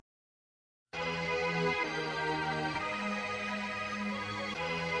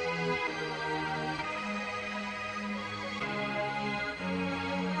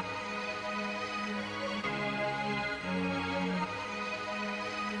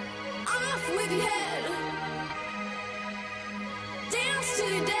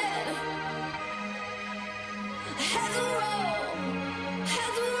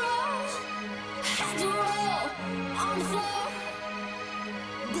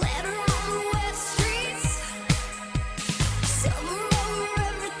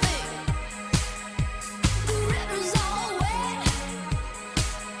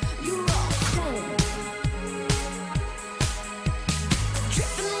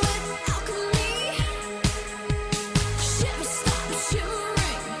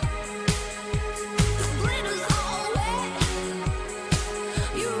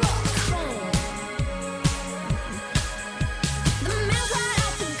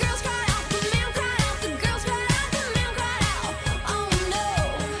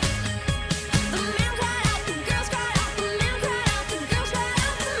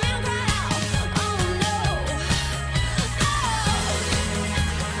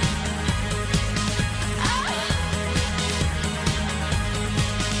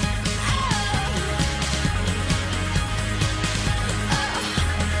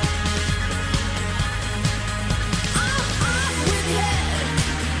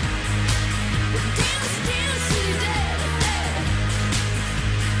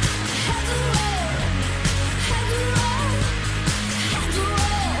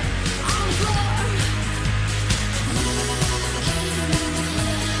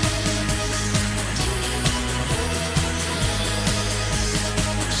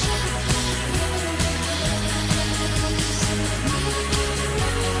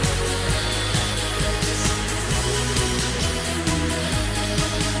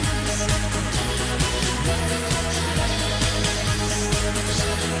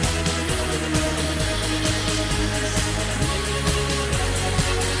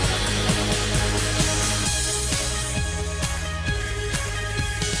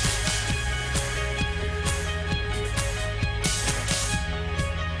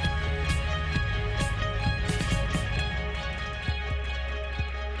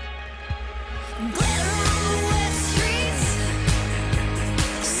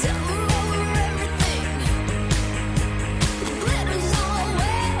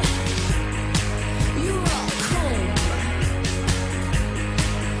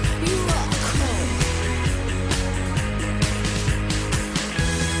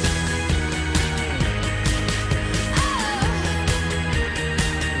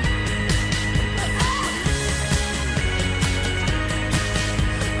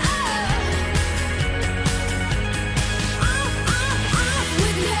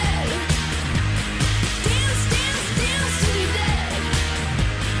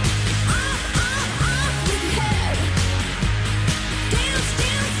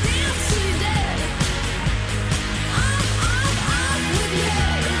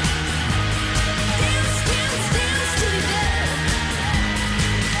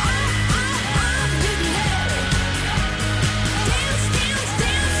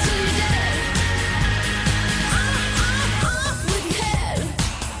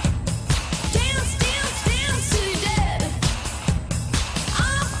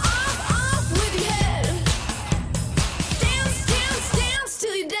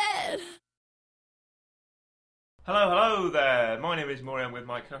Hello there, my name is Maury, I'm with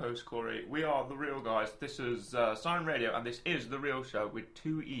my co-host Corey. We are The Real Guys. This is Siren Radio, and this is The Real Show with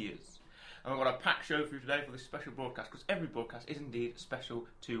 2 E's. And we've got a packed show for you today for this special broadcast, because every broadcast is indeed special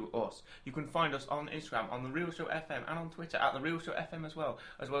to us. You can find us on Instagram, on The Real Show FM, and on Twitter at The Real Show FM as well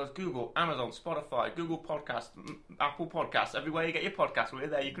as Google, Amazon, Spotify, Google Podcasts, Apple Podcasts, everywhere you get your podcasts, we're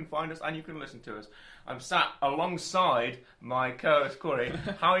there. You can find us and you can listen to us. I'm sat alongside my co-host Corey.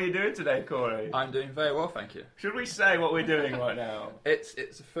 How are you doing today, Corey? I'm doing very well, thank you. Should we say what we're doing right now? It's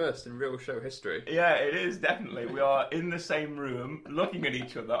a first in Real Show history. Yeah, it is, definitely. We are in the same room, looking at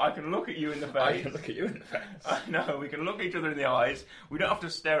each other. I can look at you in the face. I can look at you in the face. I know, we can look at each other in the eyes. We don't have to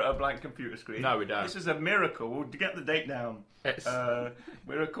stare at a blank computer screen. No, we don't. This is a miracle. We'll get the date down.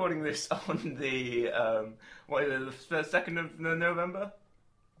 We're recording this on the, the 2nd of November?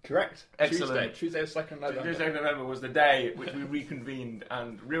 Correct. Excellent. Tuesday the 2nd of November. Tuesday of November was the day which we reconvened,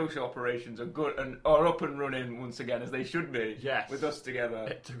 and Real Show operations are good and are up and running once again, as they should be. Yes. With us together.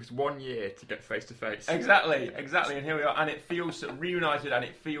 It took us 1 year to get face to face. Exactly, and here we are, and it feels reunited, and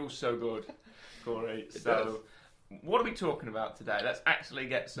it feels so good, Corey. It does. what are we talking about today? Let's actually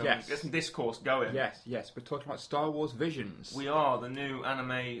get some discourse going. Yes. We're talking about Star Wars Visions. We are the new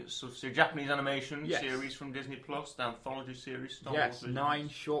anime, sort of Japanese animation series from Disney Plus, the anthology series. Star Wars Visions. 9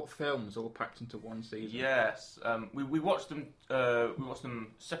 short films all packed into one season. Yes, we watched them. We watched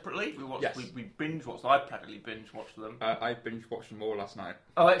them separately. We binge watched. I practically binge watched them. I binge watched them all last night.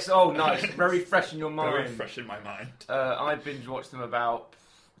 Oh, nice! Very fresh in your mind. Very fresh in my mind. I binge watched them about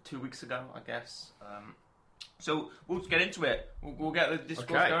 2 weeks ago, I guess. So we'll just get into it. We'll get the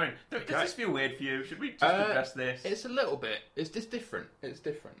discourse going. Does this feel weird for you? Should we just address this? It's a little bit. It's just different.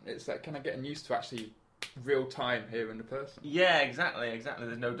 It's like kind of getting used to actually real time hearing the person. Yeah, exactly.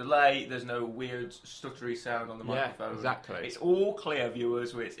 There's no delay. There's no weird stuttery sound on the microphone. Exactly. It's all clear,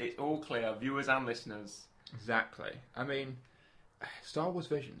 viewers. It's all clear, viewers and listeners. Exactly. I mean, Star Wars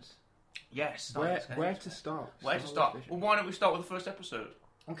Visions. Yes. Where to start? Where to start? Well, why don't we start with the first episode?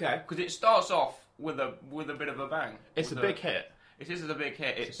 Okay. Because it starts off with a bit of a bang. It's a big hit. It is a big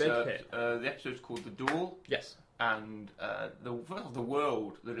hit. It's a big hit. The episode's called The Duel. Yes. And the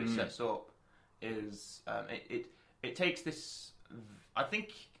world that it sets up is it takes this. I think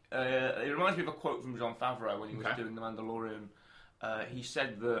it reminds me of a quote from Jon Favreau when he was doing The Mandalorian. He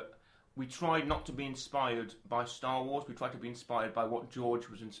said that we tried not to be inspired by Star Wars. We tried to be inspired by what George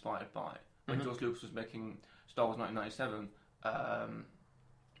was inspired by when George Lucas was making Star Wars 1997.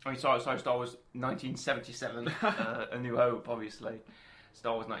 Star Wars 1977, A New Hope, obviously.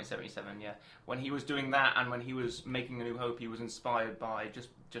 Star Wars 1977, yeah. When he was doing that and when he was making A New Hope, he was inspired by, just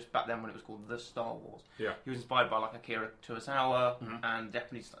back then when it was called The Star Wars. Yeah. He was inspired by like Akira Kurosawa and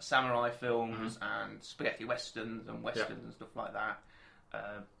Japanese samurai films and spaghetti westerns and westerns and stuff like that.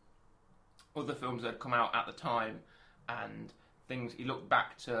 Other films that had come out at the time and things, he looked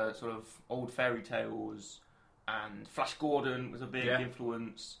back to sort of old fairy tales. And Flash Gordon was a big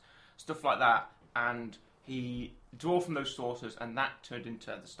influence, stuff like that. And he drew from those sources, and that turned into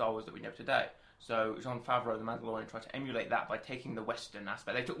the Star Wars that we know today. So Jon Favreau, The Mandalorian, tried to emulate that by taking the Western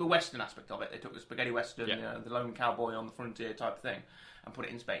aspect. They took the Western aspect of it. They took the spaghetti Western, the lone cowboy on the frontier type thing, and put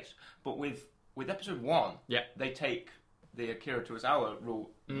it in space. But with Episode 1, they take the Akira Kurosawa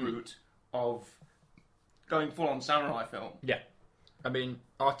route of going full-on samurai film. Yeah. I mean,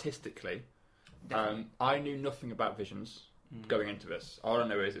 artistically... I knew nothing about Visions going into this. All I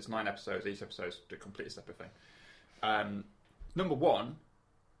know is it's 9 episodes. Each episode's a completely separate thing. Number 1,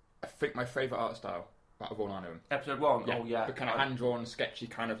 I think my favourite art style out of all 9 of them. Episode 1? Yeah. Oh, yeah. The kind of hand-drawn, sketchy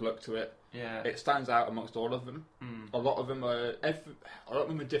kind of look to it. Yeah. It stands out amongst all of them. A lot of them are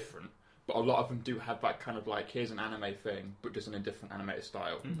different, but a lot of them do have that kind of like, here's an anime thing, but just in a different animated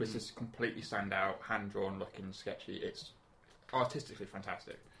style. This is completely stand out, hand-drawn looking, sketchy. It's artistically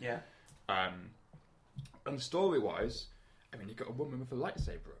fantastic. Yeah. And story-wise, I mean, you got a woman with a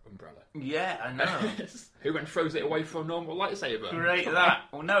lightsaber umbrella. Yeah, I know. Who then throws it away from a normal lightsaber? Great that.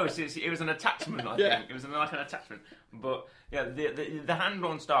 Well, no, it was an attachment. I think it was like an attachment. But yeah, the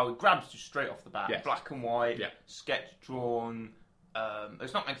hand-drawn style grabs you straight off the bat. Yes. Black and white, sketch drawn.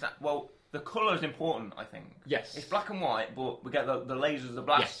 It's not exact. Well, the colour is important, I think. Yes. It's black and white, but we get the lasers, the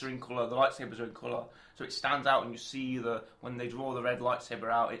blasts are in colour, the lightsabers are in colour, so it stands out, and you see when they draw the red lightsaber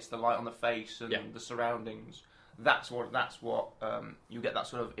out, it's the light on the face and the surroundings. That's what you get that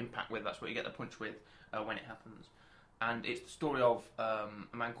sort of impact with. That's what you get the punch with when it happens. And it's the story of a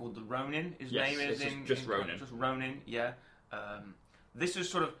man called the Ronin. His name is just Ronin. Just Ronin. Yeah. This is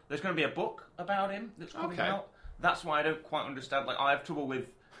sort of there's going to be a book about him that's coming out. That's why I don't quite understand. Like, I have trouble with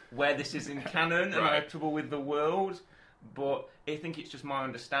where this is in canon, and I have trouble with the world, but I think it's just my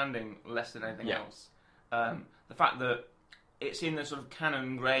understanding less than anything else. The fact that it's in the sort of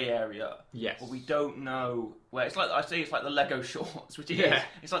canon grey area, but we don't know where. It's like it's like the Lego shorts, which it is.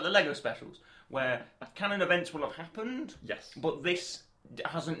 It's like the Lego specials, where canon events will have happened, but this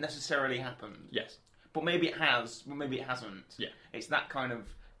hasn't necessarily happened. Yes, but maybe it has, but maybe it hasn't. Yeah, it's that kind of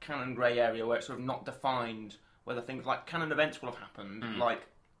canon grey area where it's sort of not defined. Whether things like canon events will have happened, like.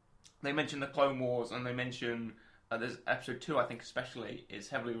 They mention the Clone Wars, and they mention there's episode 2, I think, especially is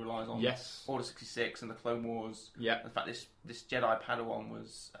heavily relies on Order 66 and the Clone Wars. Yeah, the fact this Jedi Padawan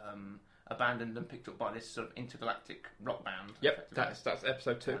was abandoned and picked up by this sort of intergalactic rock band. Yep, that's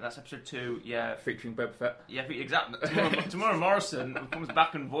episode 2. That's episode 2. Yeah, featuring Boba Fett. Yeah, exactly. Tamora Morrison comes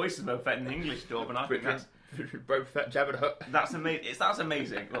back and voices Boba Fett in the English dub, and I think that's. Boba Fett, Jabba the Hutt. That's amazing. That's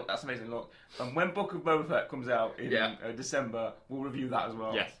amazing. Look, that's amazing. Look, when Book of Boba Fett comes out in December, we'll review that as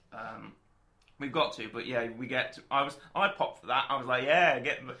well. Yes. We've got to, but yeah, we get. I popped for that. I was like, yeah,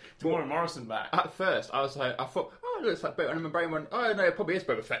 get Tamora Morrison back. At first, I thought, oh, it looks like Boba, and my brain went, oh no, it probably is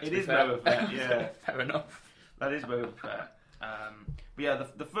Boba Fett. It is Boba Fett. Yeah, fair enough. That is Boba Fett. But yeah,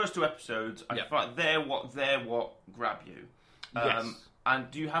 the first 2 episodes, I feel like they're what grab you. Yes.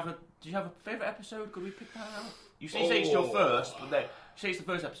 And do you have a favourite episode? Could we pick that out? You say it's your first, but you say it's the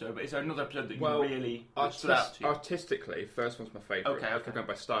first episode, but is there another episode that you really stood out to you? Artistically, first one's my favourite. Okay. If we're going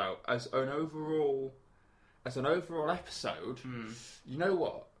by style. As an overall episode, you know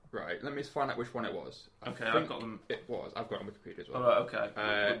what? Right, let me just find out which one it was. I've got them. It was. I've got it on Wikipedia as well. Oh, right, okay.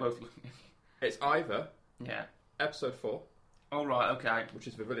 We're both looking. It's either episode 4. Oh, right, okay. Which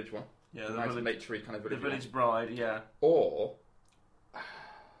is the village one. Yeah, the nice naturey kind of village. The village bride, yeah. Or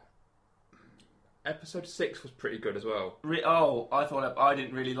episode 6 was pretty good as well. I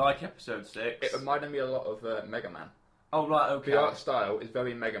didn't really like episode 6. It reminded me a lot of Mega Man. Oh, right, okay. The art style is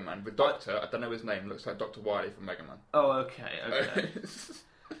very Mega Man. The Doctor, I don't know his name, looks like Dr. Wily from Mega Man. Oh, okay.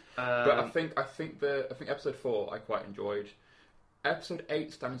 But I think episode 4 I quite enjoyed. Episode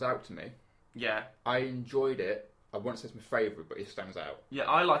 8 stands out to me. Yeah. I enjoyed it. I won't say it's my favourite, but it stands out. Yeah,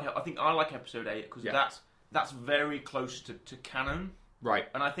 I like it. I think I like episode 8 because that's very close to canon. Right.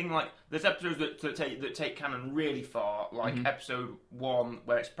 And I think there's episodes that take canon really far, like episode 1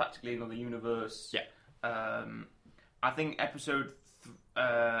 where it's practically another universe. Yeah. I think episode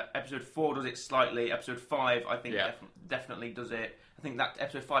 4 does it slightly. Episode 5 I think definitely does it. I think that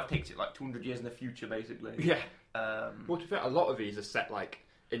episode 5 takes it 200 years in the future, basically. Yeah. Well, to be fair, a lot of these are set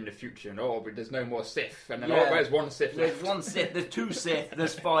in the future, and but there's no more Sith, and then where's one Sith left? There's one Sith. There's 2 Sith.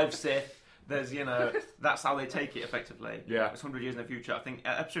 There's 5 Sith. There's that's how they take it effectively. Yeah. It's 100 years in the future. I think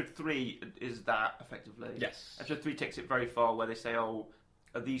episode 3 is that effectively. Yes. Episode 3 takes it very far, where they say,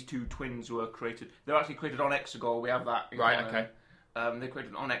 these 2 twins were created. They're actually created on Exegol. We have that. Right. Okay. They're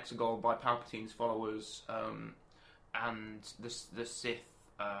created on Exegol by Palpatine's followers. And the Sith,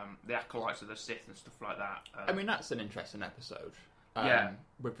 the acolytes of the Sith and stuff like that. I mean, that's an interesting episode.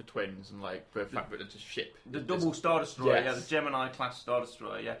 With the twins and the fact that it's a ship. The double Star Destroyer, the Gemini class Star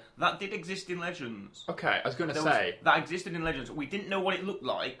Destroyer, that did exist in Legends. Okay, I was going to say that existed in Legends. We didn't know what it looked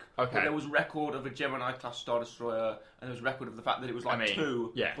like. Okay, but there was record of a Gemini class Star Destroyer, and there was record of the fact that it was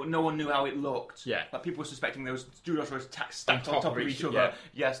 2. Yeah. But no one knew how it looked. Yeah, people were suspecting there was 2 Destroyers stacked on top of each other.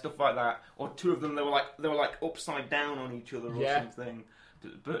 Yeah, stuff like that. Or 2 of them they were upside down on each other or something.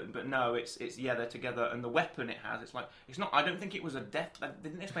 But no, it's they're together, and the weapon it has, it's not. I don't think it was a Death. They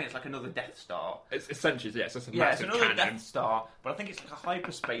didn't explain it's like another Death Star. It's essentially it's just a massive it's another cannon. Death Star, but I think it's like a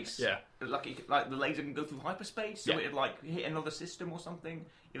hyperspace. Yeah, like the laser can go through hyperspace, so it'd hit another system or something.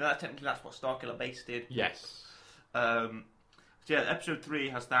 Technically that's what Starkiller Base did. Yes. So episode 3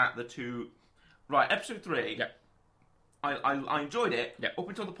 has that. The 2. Right, episode 3. Yeah. I enjoyed it. Yeah. Up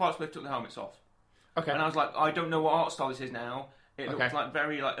until the parts where they took the helmets off. Okay. And I was like, I don't know what art style this is now. It looked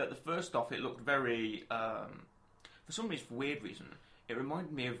very at the first off. It looked very for some weird reason. It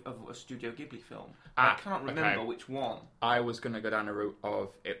reminded me of a Studio Ghibli film. I cannot remember which one. I was going to go down the route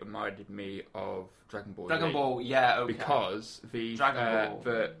of it reminded me of Dragon Ball. Dragon Ball, yeah, okay. Because the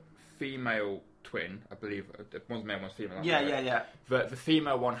female twin, I believe, one's male, one's female. Yeah. The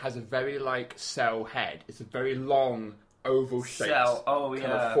female one has a very Cell head. It's a very long oval shaped kind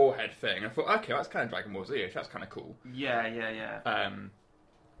of forehead thing. I thought, okay, that's kind of Dragon Ball Z-ish. That's kind of cool. Yeah.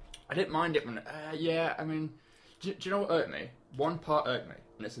 I didn't mind it when. I mean, do you know what irked me? One part irked me,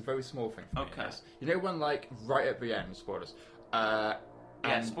 and it's a very small thing for me. Okay. You know when right at the end, spoilers.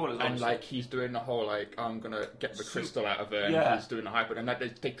 Spoilers. And he's doing the whole I'm gonna get the crystal out of her, and he's doing the hyper, and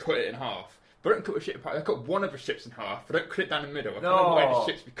they cut it in half. They don't cut the ship apart. They cut one of the ships in half. They don't cut it down the middle. I don't know why the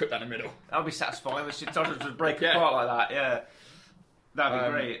ships be cut down the middle. That would be satisfying. The ship started to break apart like that. Yeah, that'd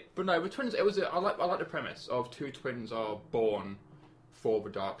be great. But no, the twins. It was. I like the premise of 2 twins are born for the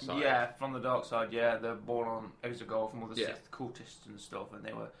dark side. Yeah, from the dark side. Yeah, they're born on Exegol from all the Sith cultists and stuff, and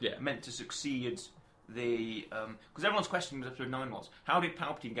they were meant to succeed. Because everyone's question in episode 9 was, how did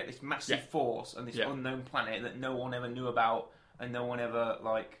Palpatine get this massive force and this unknown planet that no one ever knew about, and no one ever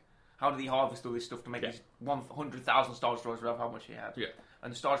how did he harvest all this stuff to make these 100,000 Star Destroyers, whatever how much he had? Yeah.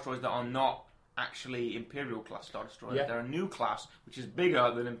 And the Star Destroyers that are not actually Imperial class Star Destroyers. Yeah. They're a new class which is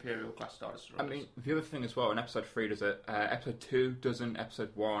bigger than Imperial class Star Destroyers. I mean, the other thing as well, in episode 3 does it. Episode 2 doesn't.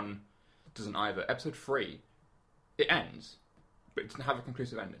 Episode 1 doesn't either. Episode 3, it ends, but it doesn't have a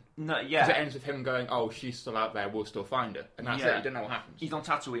conclusive ending. No, yeah. Because it ends with him going, "Oh, she's still out there. We'll still find her," and that's it. You don't know what happens. He's on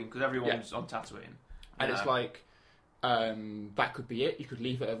Tatooine because everyone's on Tatooine, and it's that could be it. You could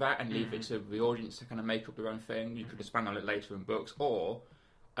leave it at that and leave it to the audience to kind of make up their own thing. You could expand on it later in books, or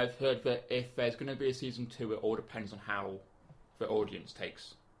I've heard that if there's going to be a season 2, it all depends on how the audience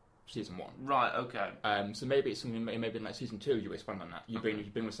takes season 1. Right. Okay. So maybe it's something. Maybe in season 2, you expand on that. You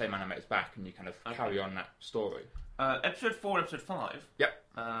bring the same animators back, and you kind of carry on that story. Episode 4, episode 5. Yep.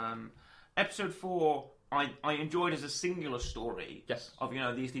 Episode 4 I enjoyed as a singular story. Yes. Of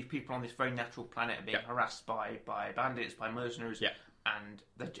these people on this very natural planet are being harassed by bandits, by mercenaries. Yeah. And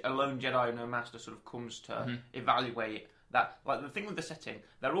a lone Jedi, no master, sort of comes to evaluate that. Like the thing with the setting,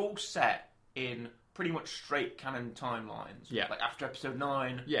 they're all set in pretty much straight canon timelines. Yeah. Like after episode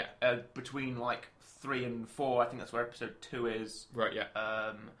 9. Yeah. Between like 3 and 4, I think that's where episode 2 is. Right.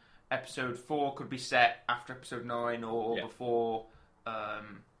 Yeah. Episode 4 could be set after episode 9 or before.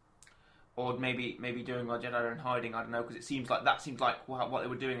 Or maybe doing like Jedi are in hiding. I don't know, because it seems like what they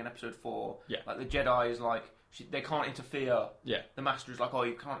were doing in episode 4. Yeah. Like the Jedi is like they can't interfere. Yeah. The Master is like, oh,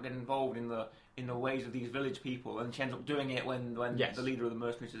 you can't get involved in the ways of these village people, and she ends up doing it when the leader of the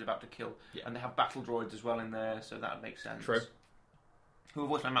mercenaries is about to kill. Yeah. And they have battle droids as well in there, so that makes sense. True. Who are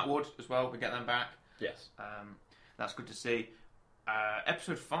voiced by Matt Wood as well. We get them back. Yes. That's good to see.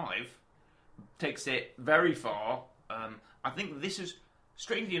 Episode 5 takes it very far. I think this is,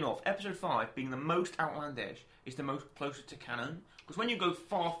 strangely enough, episode 5 being the most outlandish is the most closer to canon. Because when you go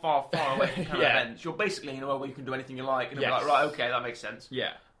far, far, far away from canon events, you're basically in a world where you can do anything you like. And you're like, right, okay, that makes sense.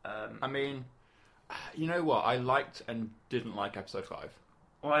 Yeah. I mean, you know what? I liked and didn't like episode 5.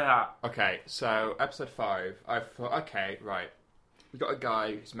 Why that? Okay, so episode 5, I thought, okay, right. We got a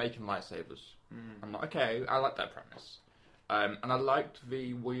guy who's making lightsabers. I'm like, okay, I like that premise. And I liked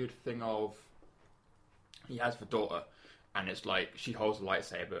the weird thing of he has the daughter, and it's like she holds a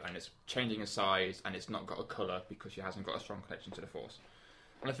lightsaber and it's changing in size and it's not got a colour because she hasn't got a strong connection to the Force.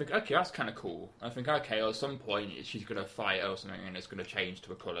 And I think, okay, that's kind of cool. And I think, okay, at some point she's going to fight or something and it's going to change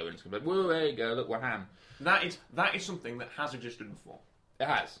to a colour and it's going to be like, whoa, there you go, look what ham. That is something that has existed before. It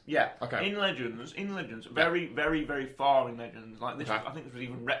has? Yeah. Okay. In Legends, very, very, very far in Legends, like this, I think this was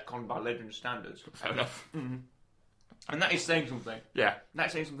even retconned by Legends standards. Fair enough. Mm-hmm. And that is saying something. Yeah.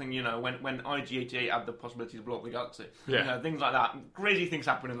 That's saying something, when IG-88 had the possibility to blow up the galaxy. Yeah. Things like that. Crazy things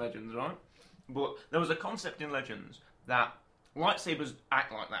happen in Legends, right? But there was a concept in Legends that lightsabers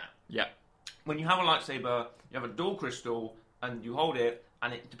act like that. Yeah. When you have a lightsaber, you have a dual crystal, and you hold it,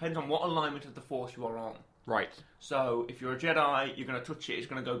 and it depends on what alignment of the Force you are on. Right. So, if you're a Jedi, you're going to touch it, it's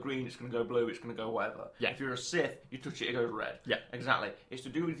going to go green, it's going to go blue, it's going to go whatever. Yeah. If you're a Sith, you touch it, it goes red. Yeah. Exactly. It's to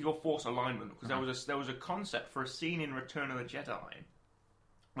do with your Force alignment, because there was a concept for a scene in Return of the Jedi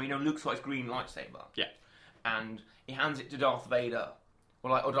where, Luke's got his green lightsaber. Yeah. And he hands it to Darth Vader.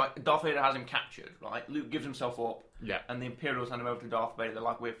 Or Darth Vader has him captured, right? Luke gives himself up. Yeah. And the Imperials hand him over to Darth Vader. They're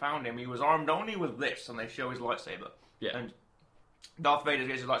like, we found him, he was armed only with this, and they show his lightsaber. Yeah. And Darth Vader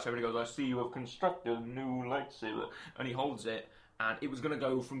gets his lightsaber and he goes, I see you have constructed a new lightsaber. And he holds it, and it was going to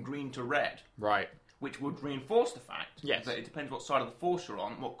go from green to red. Right. Which would reinforce the fact that it depends what side of the Force you're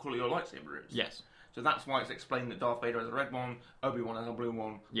on, what colour your lightsaber is. Yes. So that's why it's explained that Darth Vader has a red one, Obi-Wan has a blue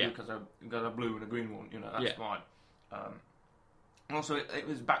one, yeah. Luke has a blue and a green one. That's why. And also, it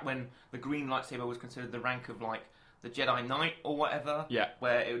was back when the green lightsaber was considered the rank of, like, the Jedi Knight or whatever. Yeah.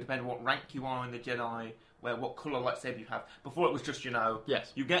 Where it would depend on what rank you are in the Jedi, what colour lightsaber you have. Before it was just,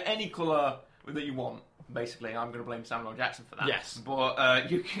 yes. you get any colour that you want. Basically, I'm going to blame Samuel L. Jackson for that. Yes.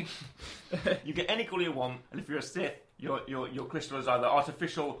 But you get any colour you want, and if you're a Sith, your crystal is either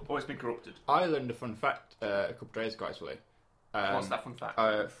artificial or it's been corrupted. I learned a fun fact a couple of days ago, actually. What's that fun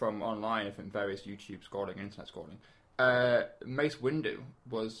fact? From online, I think various YouTube scrolling, internet scrolling. Mace Windu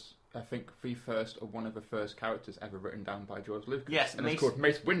was, I think, the first or one of the first characters ever written down by George Lucas. Yes, and it's called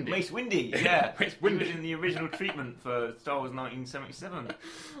Mace Windu. Mace Windu, yeah. Mace Windu. He was in the original treatment for Star Wars 1977.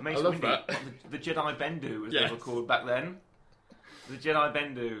 Mace I love Windu, that. The Jedi Bendu, as they were called back then. The Jedi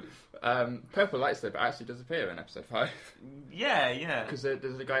Bendu. Purple lightsaber actually does appear in episode 5. Yeah. Because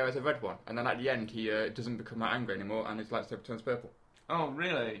there's a guy who has a red one, and then at the end he doesn't become that angry anymore, and his lightsaber turns purple. Oh,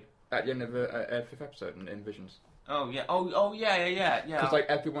 really? At the end of the 5th episode in Visions. Oh yeah! Oh yeah! Because like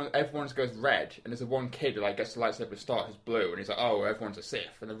everyone's goes red, and there's a one kid who like gets the lightsaber to start who's blue, and he's like, oh, everyone's a Sith,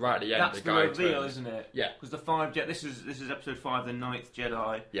 and then right at the end, that's the guy reveal, turns. Isn't it? Yeah. Because the 5 this is episode 5, the 9th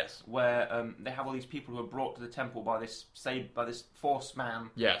Jedi. Yes. Where they have all these people who are brought to the temple by this Force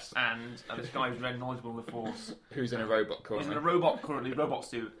man. Yes. And this guy who's very knowledgeable of the Force. Who's in a robot currently? He's in a robot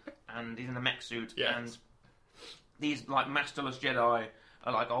suit, and he's in a mech suit. Yes. And these like masterless Jedi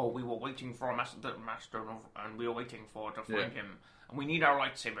are like, oh, we were waiting for a master, and we were waiting to find him, and we need our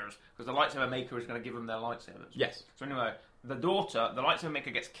lightsabers because the lightsaber maker is going to give them their lightsabers. Yes. So anyway, the lightsaber maker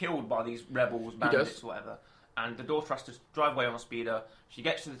gets killed by these rebels, bandits, whatever, and the daughter has to drive away on a speeder. She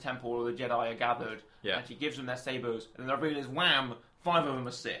gets to the temple where the Jedi are gathered, and she gives them their sabers, and the reveal is wham, 5 of them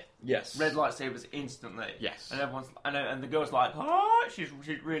are Sith. Yes. Red lightsabers instantly. Yes. And the girl's like, oh, she's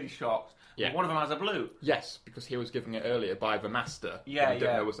really shocked. Yeah. But one of them has a blue. Yes, because he was giving it earlier by the master. Yeah, and he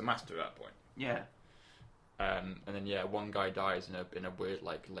didn't know it was the master at that point. Yeah. And then one guy dies in a weird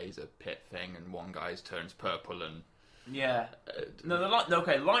like laser pit thing, and one guy's turns purple and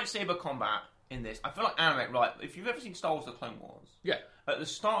lightsaber combat in this. I feel like anime. Right, if you've ever seen Star Wars: The Clone Wars, at the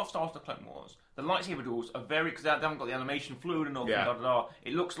start of Star Wars: The Clone Wars, the lightsaber duels are very because they haven't got the animation fluid and all that.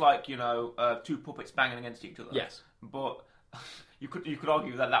 It looks like two puppets banging against each other. Yes, but you could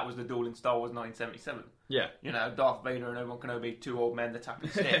argue that was the duel in Star Wars 1977. Yeah, Darth Vader and Obi-Wan Kenobi, two old men, they're tapping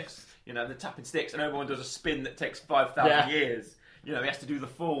sticks. They're tapping sticks, and Obi-Wan does a spin that takes 5,000 years. He has to do the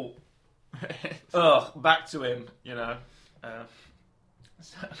full. Back to him.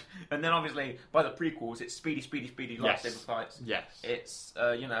 And then obviously by the prequels, it's speedy lightsaber fights. Yes, it's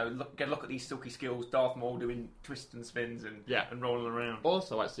get a look at these silky skills. Darth Maul doing twists and spins and rolling around.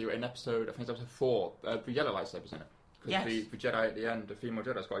 Also, actually, in episode 4, the yellow lightsabers in it. Because the Jedi at the end, the female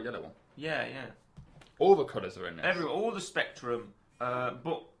Jedi's got a yellow one. Yeah. All the colours are in this. All the spectrum.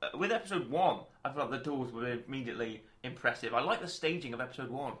 But with episode 1, I feel like the duels were immediately impressive. I like the staging of episode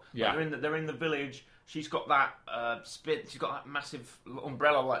 1. Yeah. They're in the village. She's got that spin. She's got that massive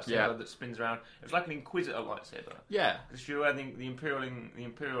umbrella lightsaber that spins around. It's like an Inquisitor lightsaber. Yeah. Because I think the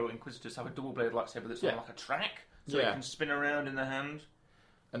Imperial Inquisitors have a double-bladed lightsaber that's on like a track, so it can spin around in the hand.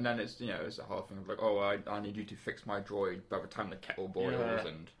 And then it's it's a whole thing of like, I need you to fix my droid by the time the kettle boils,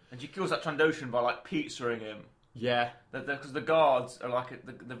 and she kills that Trandoshan by like pizzaing him. Yeah, because the guards are like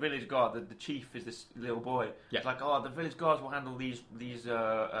the village guard. The chief is this little boy. Yeah, it's like the village guards will handle these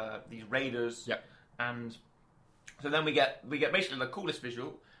raiders. Yeah, and so then we get basically the coolest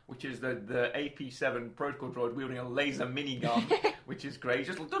visual, which is the AP7 protocol droid wielding a laser minigun, which is great.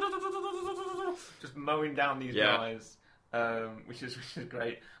 Just mowing down these guys. Which is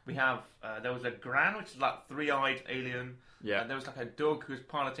great. We have there was a Gran, which is like 3-eyed alien. Yeah. And there was like a Doug who's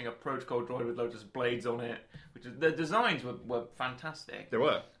piloting a protocol droid with loads of blades on it. The designs were fantastic. They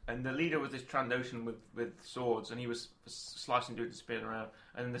were. And the leader was this Trandoshan with swords, and he was slicing dudes and spinning around.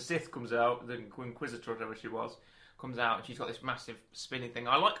 And then the Sith comes out, the Inquisitor, whatever she was, comes out, and she's got this massive spinning thing.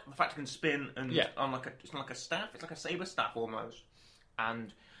 I like the fact she can spin and on it's not like a staff, it's like a saber staff almost.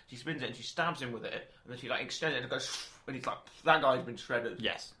 And she spins it and she stabs him with it, and then she like extends it and goes, and he's like, that guy's been shredded.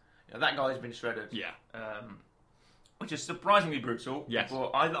 Yes. That guy's been shredded. Yeah. Which is surprisingly brutal. Yes. But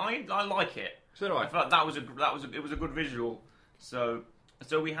I like it. So do I. I feel like it was a good visual. So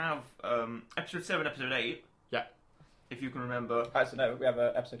we have episode 7, episode 8. Yeah. If you can remember. Actually, no, we have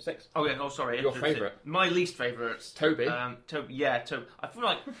episode 6. Oh yeah, sorry. Your favourite. My least favourite. Toby. Toby. I feel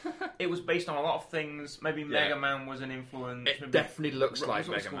like it was based on a lot of things. Maybe Mega Man was an influence. It definitely looks like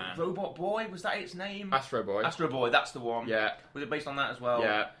Mega Man. Robot Boy, was that its name? Astro Boy. Astro Boy, that's the one. Yeah. Was it based on that as well?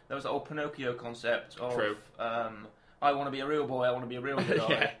 Yeah. There was the old Pinocchio concept of... True. I want to be a real boy, I want to be a real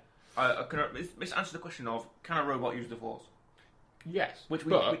guy. Yeah. This answers the question of, can a robot use the Force? Yes. Which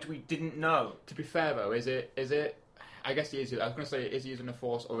we didn't know. To be fair though, is it? I guess I was going to say, is he using the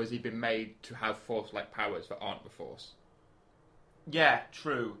Force, or has he been made to have Force-like powers that aren't the Force? Yeah,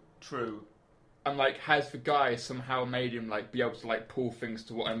 true. And like, has the guy somehow made him like be able to like pull things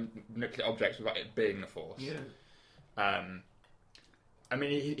to nuclear objects without it being the Force? Yeah. I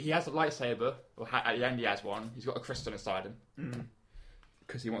mean, he has a lightsaber. Or at the end, he has one. He's got a crystal inside him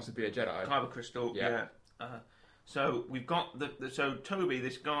because he wants to be a Jedi. Kyber crystal. Yeah. So we've got so Toby,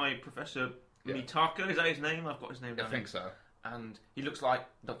 this guy, Professor Mitaka, is that his name? I've got his name down. I think so. And he looks like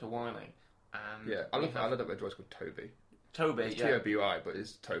Dr. Wily. And I love that the droid's called Toby. Toby, it's T-O-B-I, but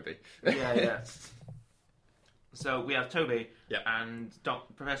it's Toby. Yeah. So we have Toby and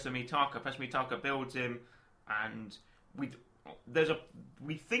Professor Mitaka. Professor Mitaka builds him, and we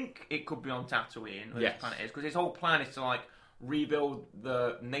think it could be on Tatooine, where this planet is, because his whole plan is to like rebuild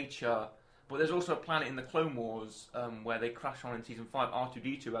the nature. But there's also a planet in the Clone Wars where they crash on in season 5.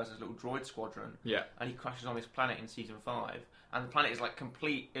 R2-D2 has his little droid squadron, and he crashes on this planet in season 5, and the planet is like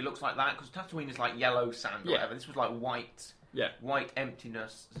complete. It looks like that because Tatooine is like yellow sand or whatever. This was like white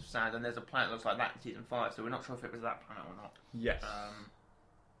emptiness of sand, and there's a planet that looks like that in season 5. So we're not sure if it was that planet or not. Yes.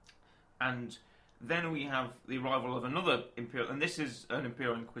 And then we have the arrival of another Imperial, and this is an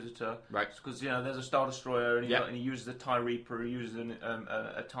Imperial Inquisitor, right? Because there's a Star Destroyer, and he uses a TIE Reaper, he uses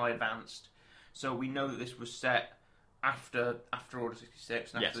a TIE Advanced. So we know that this was set after Order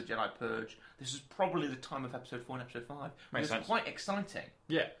 66 and after the Jedi Purge. This is probably the time of Episode 4 and Episode 5. Makes sense. It's quite exciting.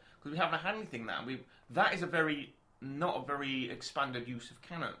 Yeah, because we haven't had anything now. That is not a very expanded use of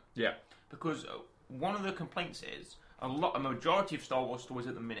canon. Yeah, because one of the complaints is a majority of Star Wars stories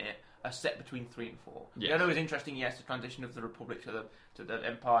at the minute are set between 3 and 4. Yes. I know it's interesting, the transition of the Republic to the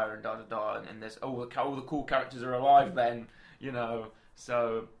Empire and and there's all the cool characters are alive then,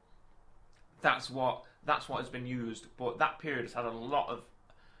 so that's what has been used. But that period has had a lot of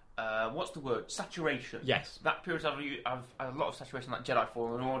what's the word? Saturation. Yes. That period I've a lot of saturation, like Jedi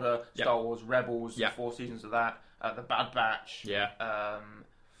Fallen Order, Star Wars Rebels, the 4 seasons of that, the Bad Batch. Yeah.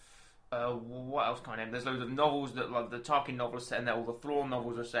 What else can I name? There's loads of novels that, like the Tarkin novels set in there, all the Thrawn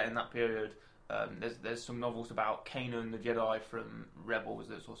novels are set in that period. There's some novels about Kanan the Jedi from Rebels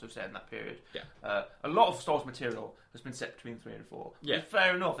that's also set in that period. Yeah. A lot of Star Wars material has been set between 3 and 4. Yeah. It's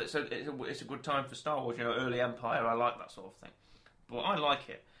fair enough. It's a good time for Star Wars. Early Empire. I like that sort of thing. But I like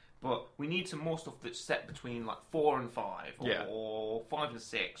it. But we need some more stuff that's set between like 4 and 5 or 5 and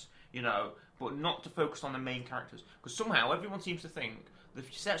 6. But not to focus on the main characters, because somehow everyone seems to think that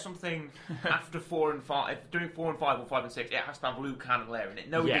if you set something after 4 and 5, if doing 4 and 5 or 5 and 6, it has to have Luke, Han, and Leia in it.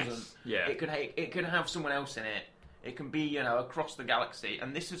 No, it doesn't. Yeah. It can have someone else in it. It can be across the galaxy,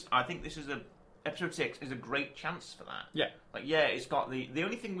 and I think episode 6 is a great chance for that. Yeah. It's got the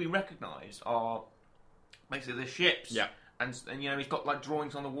only thing we recognise are basically the ships. Yeah. And he's got like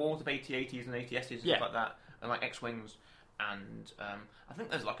drawings on the walls of AT-ATs and ATSs and stuff like that, and like X-wings. And I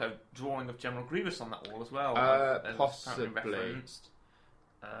think there's like a drawing of General Grievous on that wall as well. Possibly. Referenced.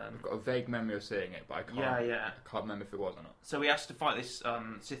 I've got a vague memory of seeing it, but I can't. I can't remember if it was or not. So he has to fight this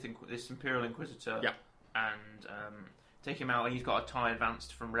this Imperial Inquisitor. Yeah. And take him out. And he's got a TIE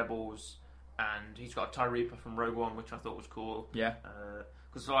Advanced from Rebels, and he's got a TIE Reaper from Rogue One, which I thought was cool. Yeah.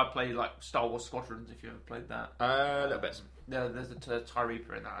 Because I played like Star Wars Squadrons. If you ever played that. A little bit. There's a TIE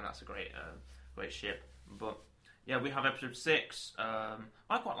Reaper in that, and that's a great ship. But yeah, we have episode 6. I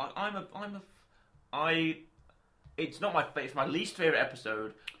quite like. It's not my it's my least favorite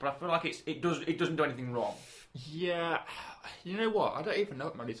episode, but I feel like it doesn't do anything wrong. Yeah, you know what? I don't even know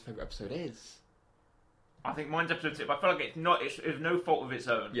what my least favorite episode is. I think mine's episode 6, but I feel like it's no fault of its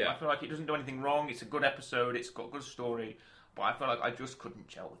own. Yeah. I feel like it doesn't do anything wrong. It's a good episode. It's got a good story, but I feel like I just couldn't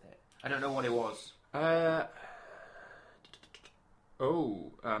gel with it. I don't know what it was. Maybe.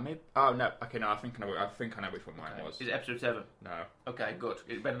 Oh no. Okay, no. I think I know which one mine was. Is it episode 7? No. Okay, good.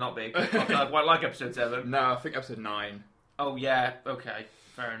 It better not be. I quite like episode 7. No, I think episode 9. Oh yeah. Okay.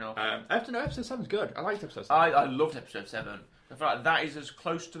 Fair enough. Episode 7's good. I liked episode 7. I loved episode 7. I feel like that is as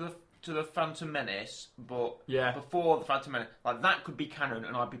close to the Phantom Menace, but before the Phantom Menace, like that could be canon,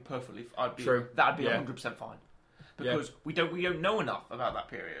 and True. That'd be 100% fine, because we don't know enough about that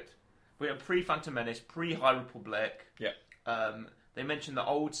period. We have pre-Phantom Menace, pre-High Republic. Yeah. They mentioned the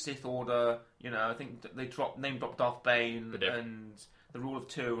old Sith Order. I think they name dropped Darth Bane and the Rule of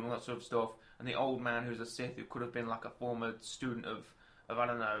Two and all that sort of stuff. And the old man who's a Sith who could have been like a former student of I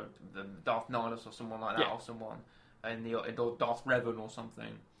don't know, the Darth Nihilus or someone like that, or someone in the Darth Revan or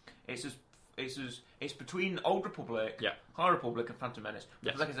something. It's between Old Republic, High Republic, and Phantom Menace.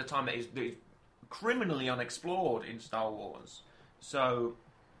 Yes. Like it's a time that is criminally unexplored in Star Wars. So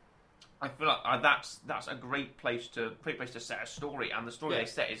I feel like that's a great place to set a story, and the story they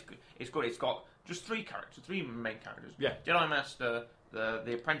set is good. It's got just 3 main characters. Yeah. Jedi Master,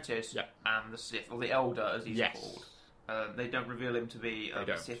 the Apprentice, and the Sith, or the Elder as he's called. They don't reveal him to be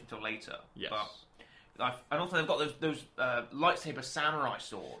a Sith until later. Yes. And also they've got those lightsaber samurai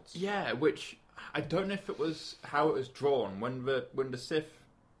swords. Yeah, which I don't know if it was how it was drawn when the Sith,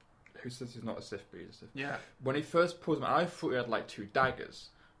 who says he's not a Sith, but he's a Sith. Yeah. When he first pulls them out, I thought he had like 2 daggers.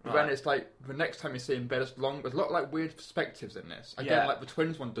 But then it's like the next time you see him, there's a lot of like weird perspectives in this. Again, like the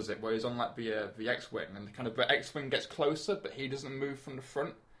twins one does it, where he's on like the X-wing, and the X-wing gets closer, but he doesn't move from the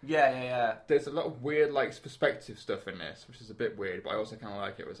front. Yeah. There's a lot of weird like perspective stuff in this, which is a bit weird, but I also kind of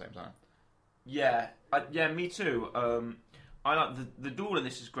like it at the same time. Yeah, me too. I like the duel in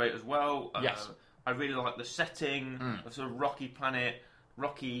this is great as well. Yes. I really like the setting, the sort of rocky planet,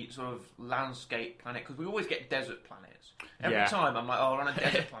 rocky sort of landscape planet, because we always get desert planets. Every time I'm like, oh, we're on a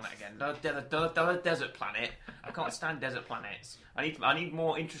desert planet again. Another desert planet. I can't stand desert planets. I need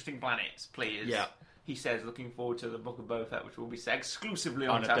more interesting planets, please. Yeah. He says, looking forward to the Book of Boba Fett, which will be set exclusively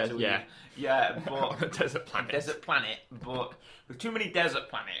on Tatooine. But on a desert planet. Desert planet, but with too many desert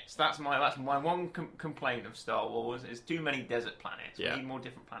planets. That's my one complaint of Star Wars. Is too many desert planets. We need more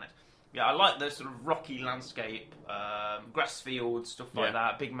different planets. Yeah, I like the sort of rocky landscape, grass fields, stuff like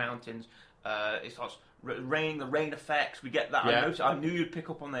that, big mountains. It's got the rain effects. We get that. Yeah. I knew you'd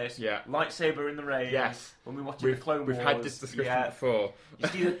pick up on this. Yeah. Lightsaber in the rain. Yes. When we watched the Clone Wars. We've had this discussion before. You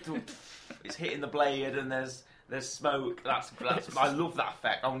see it's hitting the blade and there's smoke. That's I love that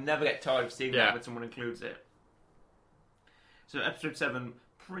effect. I'll never get tired of seeing that when someone includes it. So episode 7,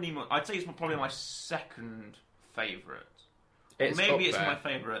 pretty much, I'd say it's probably my second favourite. Maybe it's my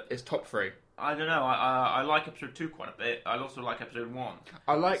favourite. It's top 3. I don't know. I like episode 2 quite a bit. I also like episode 1.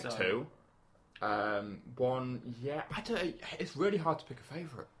 I like 2. 1, I don't. It's really hard to pick a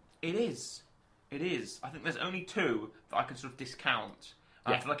favourite. It is. I think there's only 2 that I can sort of discount,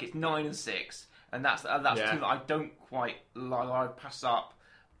 I feel like it's 9 and 6, and that's two that I don't quite like. I pass up.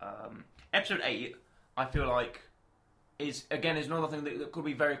 Episode 8, I feel like is another thing that could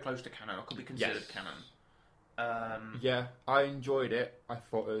be very close to canon, or could be considered canon. Yeah, I enjoyed it. I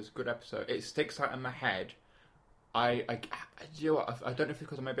thought it was a good episode. It sticks out in my head. You know what, I don't know if it's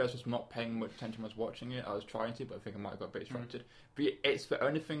because maybe I was just not paying much attention when I was watching it. I was trying to, but I think I might have got a bit distracted. But it's the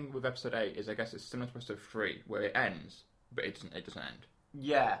only thing with episode 8 is I guess it's similar to episode 3, where it ends, but it doesn't end.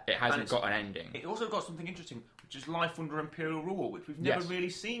 Yeah. It hasn't got an ending. It also got something interesting, which is life under Imperial rule, which we've never really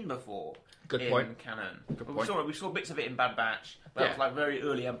seen before. Good in point. Canon. Good point. We saw bits of it in Bad Batch, but it was like very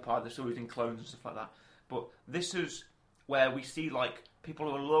early Empire. They're still using clones and stuff like that. But this is where we see like people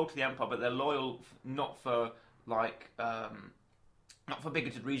who are loyal to the Empire, but they're loyal not for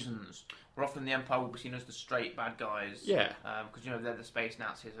bigoted reasons. Where often the Empire will be seen as the straight bad guys. Yeah. Because they're the space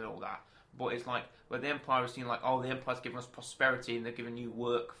Nazis and all that. But it's like where the Empire is seen like, oh, the Empire's given us prosperity and they're giving you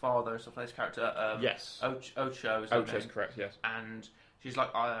work, father, and stuff like this character. Yes. Ocho is Ocho's correct, yes. And she's like,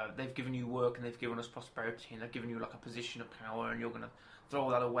 they've given you work and they've given us prosperity and they've given you like a position of power and you're going to throw all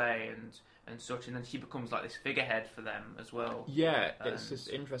that away and such. And then she becomes like this figurehead for them as well. Yeah, it's this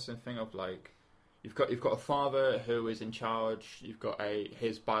interesting thing of like, you've got a father who is in charge. You've got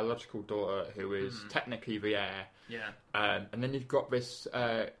his biological daughter who is technically the heir. Yeah. And then you've got this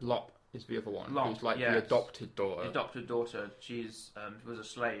Lop is the other one, who's like the adopted daughter. The adopted daughter. She was a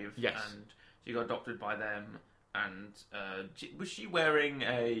slave. Yes. And she got adopted by them. And was she wearing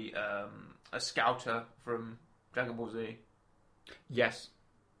a scouter from Dragon Ball Z? Yes.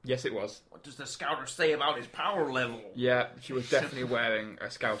 Yes, it was. What does the scouter say about his power level? Yeah, she was definitely wearing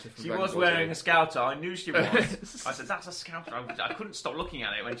a scouter from Dragon Ball Z. She was wearing a scouter. I knew she was. I said, that's a scouter. I couldn't stop looking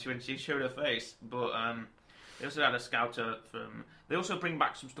at it when she showed her face. But they also had a scouter from... They also bring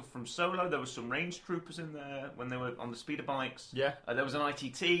back some stuff from Solo. There was some range troopers in there when they were on the speeder bikes. Yeah. There was an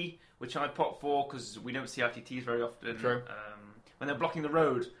ITT, which I popped for because we don't see ITTs very often. True. When they're blocking the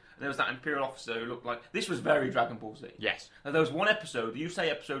road, and there was that Imperial officer who looked like... This was very Dragon Ball Z. Yes. There was one episode... You say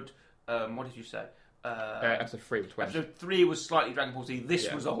episode... what did you say? Episode 3 was 20. Episode 3 was slightly Dragon Ball Z. This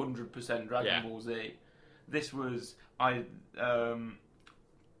was 100% Dragon Ball Z. This was...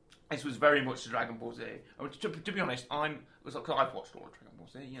 This was very much Dragon Ball Z. I mean, to be honest, I've watched all of Dragon Ball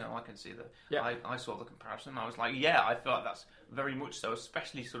Z. I can see that. Yeah. I saw the comparison. I was like, I feel like that's very much so.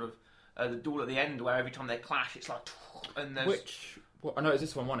 Especially sort of the duel at the end, where every time they clash, it's like, and there's I know it's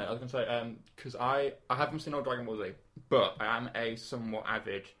this one, wasn't it? I was going to say because I haven't seen all Dragon Ball Z, but I am a somewhat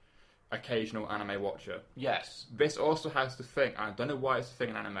avid, occasional anime watcher. Yes. This also has the thing. I don't know why it's a thing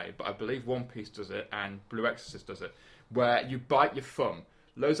in anime, but I believe One Piece does it and Blue Exorcist does it, where you bite your thumb.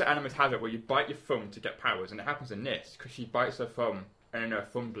 Loads of animes have it where you bite your thumb to get powers, and it happens in this because she bites her thumb and then her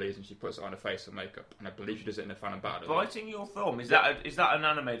thumb bleeds and she puts it on her face for makeup. And I believe she does it in the Final Battle. Biting your thumb, is that an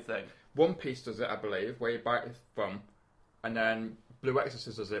anime thing? One Piece does it, I believe, where you bite his thumb, and then Blue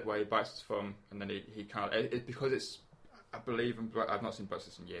Exorcist does it where he bites his thumb and then he can't. It's because it's, I believe, I've not seen Blue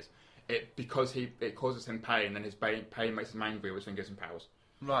Exorcist in years. Because it causes him pain, and his pain makes him angry, which then gives him powers.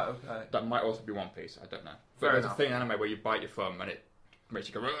 Right. Okay. That might also be One Piece. I don't know. But there's a thing in anime where you bite your thumb and it makes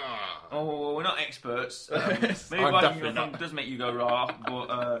you go rah. Oh, well, we're not experts. Maybe biting your thumb does make you go rah,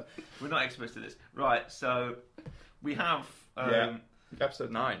 but we're not experts at this. Right, so we have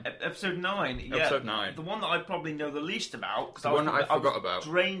episode 9. Episode 9, yeah. Episode 9. The one that I probably know the least about, because I forgot about.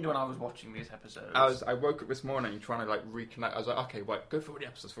 Drained when I was watching these episodes. I woke up this morning trying to reconnect. I was like, okay, wait, go through the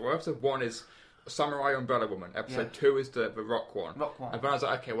episodes. For episode 1 is Samurai Umbrella Woman. Episode 2 is the Rock one. And then I was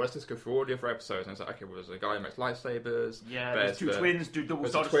like, okay, well, let's just go through all the other episodes. And I was like, okay, well, there's a guy who makes lightsabers. Yeah, there's two twins, do double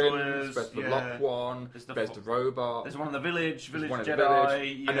Star Destroyers. There's the Lock one. There's the robot. There's one in the village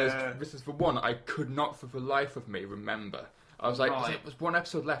Jedi. Yeah. And this is the one I could not for the life of me remember. I was like, there's one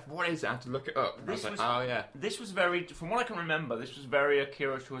episode left. What is it? I had to look it up. I was like, oh yeah. This was very, from what I can remember, this was very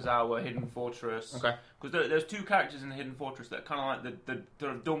Akira Kurosawa, Hidden Fortress. Okay. Because there's two characters in the Hidden Fortress that are kind of like the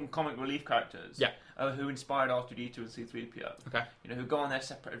dumb comic relief characters. Yeah. Who inspired R2-D2 and C-3PO. Okay. Who go on their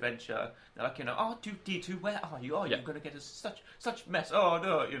separate adventure. They're like, R2-D2, where are you? Oh, you're going to get us such mess. Oh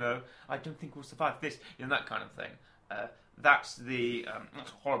no, I don't think we'll survive this. That kind of thing. That's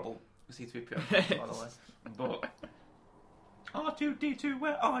that's horrible C-3PO, by the way. But R2-D2,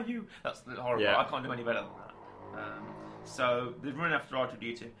 where are you? That's horrible. Yeah. I can't do any better than that. So they're running after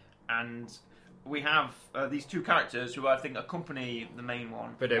R2-D2, and we have these two characters who I think accompany the main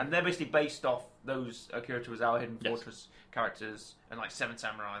one, and they're basically based off those Akira Kurosawa Hidden Fortress characters and like Seven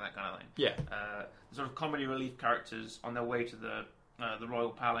Samurai and that kind of thing. Yeah. The sort of comedy relief characters on their way to the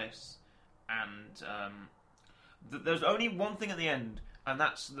Royal Palace, and there's only one thing at the end, and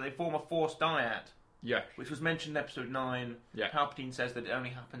that's they form a forced dyad. Yeah. Which was mentioned in episode 9. Yeah. Palpatine says that it only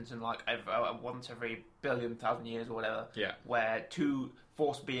happens in like once every billion-thousand years or whatever. Yeah. Where two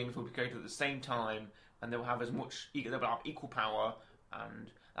Force beings will be created at the same time, and they'll have they'll have equal power,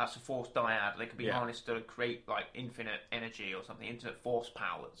 and that's a Force dyad. They can be harnessed to create like infinite energy or something, infinite Force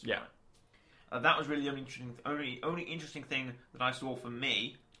powers. Yeah. Right? That was really the only interesting thing that I saw for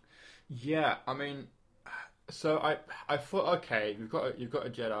me. Yeah, I mean, so I thought, okay, you've got a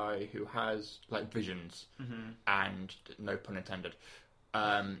Jedi who has like visions, and no pun intended,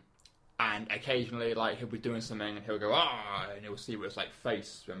 and occasionally like he'll be doing something and he'll go and he'll see what it's like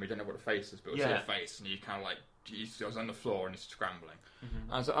face, and we don't know what a face is, but we'll see a face, and you kind of like he's on the floor and he's scrambling.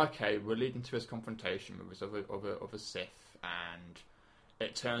 And I was like, okay, we're leading to his confrontation with this other Sith, and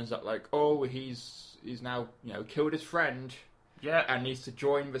it turns out like, oh, he's now killed his friend. Yeah, and needs to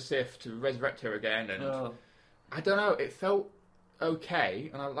join the Sith to resurrect her again, and I don't know. It felt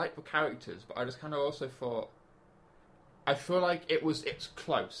okay, and I liked the characters, but I just kind of also thought, I feel like it's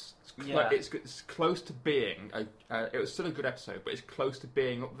close. It's close to being it was still a good episode, but it's close to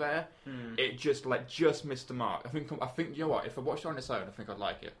being up there. It just missed the mark. I think you know what? If I watched it on its own, I think I'd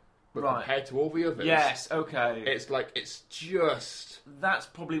like it. But compared to all the others, yes, okay, it's just. That's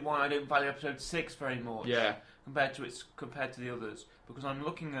probably why I don't value episode 6 very much. Yeah. Compared to the others, because I'm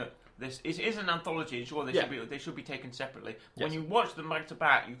looking at this. It is an anthology, and sure they should be taken separately. But when you watch them back to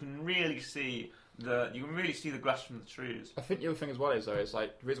back, you can really see the grass from the trees. I think the other thing as well is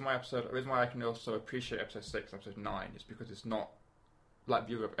like the reason why I can also appreciate episode 6 and episode 9 is because it's not like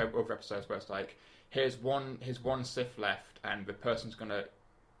the other episodes where it's like here's one Sith left, and the person's gonna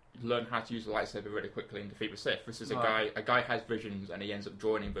learn how to use the lightsaber really quickly and defeat the Sith. This is a guy has visions and he ends up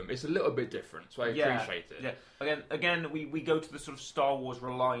joining them. It's a little bit different, so I appreciate it. Yeah. Again, we go to the sort of Star Wars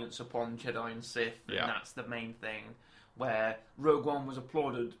reliance upon Jedi and Sith, and that's the main thing. Where Rogue One was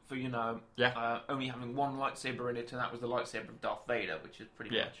applauded for only having one lightsaber in it, and that was the lightsaber of Darth Vader, which is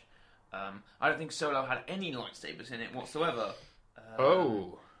pretty much. I don't think Solo had any lightsabers in it whatsoever. I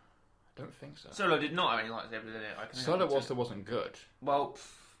don't think so. Solo did not have any lightsabers in it. Solo wasn't good. Well.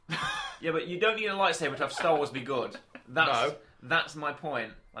 Yeah, but you don't need a lightsaber to have Star Wars be good. That's my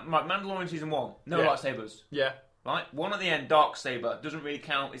point. Like Mandalorian season 1, no lightsabers. Yeah. Right? One at the end, dark saber, doesn't really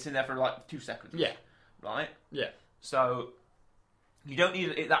count. It's in there for like 2 seconds. Yeah. Right? Yeah. So you don't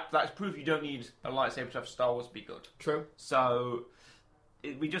need it. That's proof you don't need a lightsaber to have Star Wars be good. True. So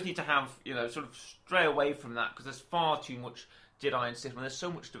we just need to have sort of stray away from that, because there's far too much Jedi and Sith, and there's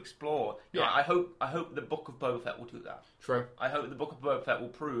so much to explore. I hope the Book of Boba Fett will do that. True. I hope the Book of Boba Fett will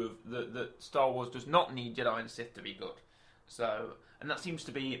prove that Star Wars does not need Jedi and Sith to be good. So, and that seems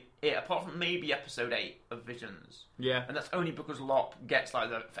to be it, apart from maybe episode 8 of Visions. Yeah. And that's only because Lop gets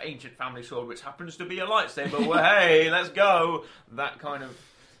like the ancient family sword, which happens to be a lightsaber. Well, hey, let's go. That kind of...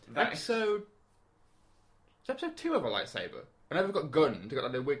 Episode 2 of a lightsaber. I know they've got guns. They've got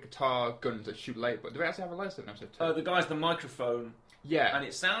like the weird guitar guns that shoot late, but do they actually have a lightsaber in episode 2? The guy's the microphone. Yeah. And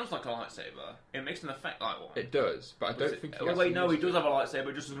it sounds like a lightsaber. It makes an effect like one. It does, but I don't think he wait, no, he does have a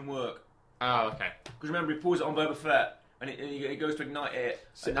lightsaber, it just doesn't work. Oh, okay. Because remember, he pulls it on Boba Fett, and it goes to ignite it,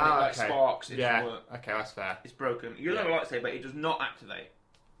 and then it sparks. It doesn't work. Okay, that's fair. It's broken. You have a lightsaber, it does not activate.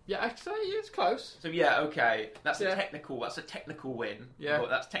 Yeah, actually, it's close. So yeah, okay. That's a technical win. Yeah. But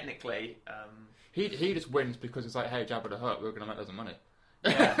that's technically... He just wins because it's like, hey, Jabba the Hutt, we're going to make loads of money.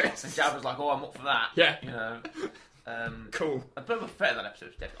 Yeah, and Jabba's like, I'm up for that. Yeah. Cool. And Boba Fett in that episode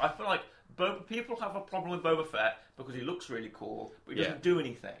is different. I feel like people have a problem with Boba Fett because he looks really cool, but he doesn't do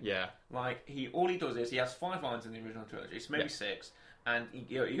anything. Yeah. Like, all he does is he has 5 lines in the original trilogy, so maybe 6, and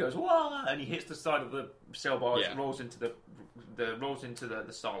he goes, wah, and he hits the side of the sail barge, rolls into the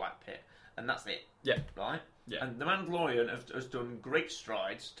Sarlacc pit, and that's it. Yeah. Right? Yeah. And The Mandalorian has done great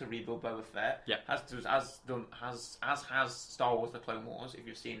strides to rebuild Boba Fett. Yeah. As has Star Wars: The Clone Wars. If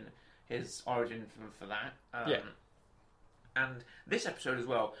you've seen his origin for that. And this episode as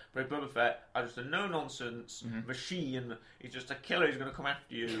well, where Boba Fett are just a no-nonsense machine. He's just a killer who's going to come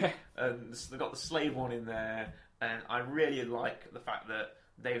after you. And they've got the slave one in there. And I really like the fact that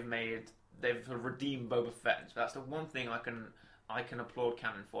they've sort of redeemed Boba Fett. So that's the one thing I can applaud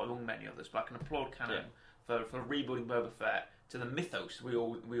canon for, among many others. But I can applaud canon for rebuilding Boba Fett to the mythos we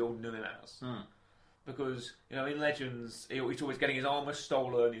all knew him as. Because, in Legends, he's always getting his armour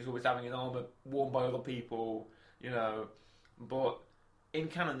stolen, he's always having his armour worn by other people, But in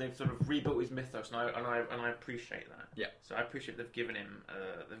canon, they've sort of rebuilt his mythos, and I appreciate that. Yeah. So I appreciate they've given him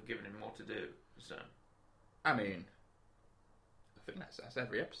more to do. So, I mean, I think that's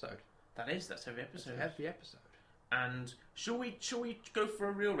every episode. That's every episode. That's every episode. And shall we go for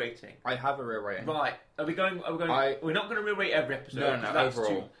a real rating? I have a real rating. Right. Are we going? We're not going to real rate every episode. No.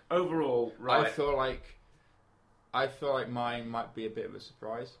 Overall. Overall, right. I feel like mine might be a bit of a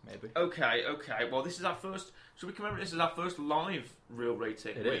surprise, maybe. Okay. Well, this is our first. Should we remember this is our first live real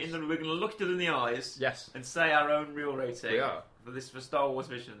rating? It is. We're going to look each other in the eyes. Yes. And say our own real rating. We are. For Star Wars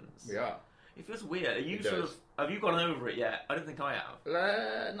Visions. We are. It feels weird. Have you gone over it yet? I don't think I have.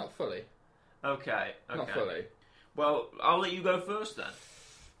 Not fully. Okay. Not fully. Well, I'll let you go first then.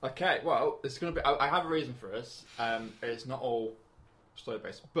 Okay. Well, it's going to be. I have a reason for this. It's not all story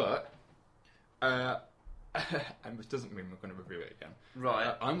based, but and which doesn't mean we're going to review it again.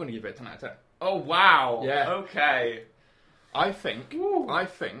 Right. I'm going to give it a 10 out of 10. Oh wow. Yeah. Okay. I think Ooh.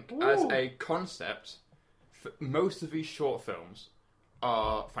 as a concept, most of these short films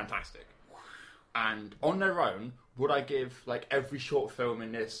are fantastic. And on their own, would I give like every short film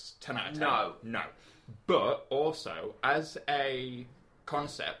in this 10 out of 10? No. But also, as a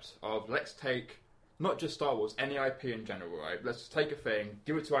concept of let's take, not just Star Wars, any IP in general, right? Let's just take a thing,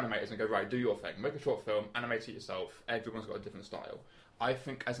 give it to animators and go, right, do your thing. Make a short film, animate it yourself. Everyone's got a different style. I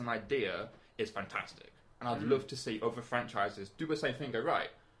think as an idea, it's fantastic. And I'd love to see other franchises do the same thing, go, right,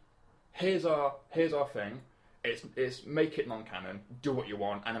 here's our thing. It's make it non-canon, do what you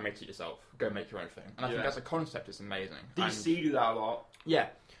want, animate it yourself, go make your own thing. And I think as a concept, it's amazing. DC do that a lot. Yeah.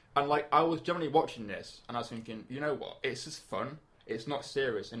 And like, I was generally watching this, and I was thinking, you know what, it's just fun, it's not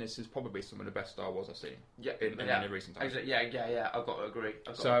serious, and this is probably some of the best Star Wars I've seen in any recent times. Yeah, I've got to agree.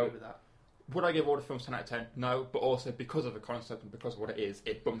 I've got to agree with that. Would I give all the films 10 out of 10? No, but also because of the concept and because of what it is,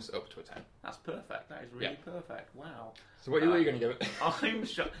 it bumps it up to a 10. That's perfect. That is really perfect. Wow. So what are you going to give it? I'm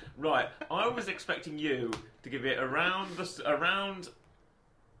sure. Right. I was expecting you to give it around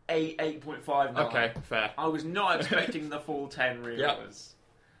 8.5. Okay, fair. I was not expecting the full 10 reels. Yep.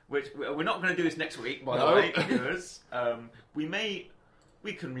 Which we're not going to do this next week, by the way, because we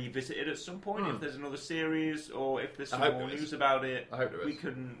can revisit it at some point if there's another series or if there's some more news about it. I hope there is. We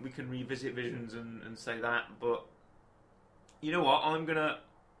can revisit Visions and say that. But you know what?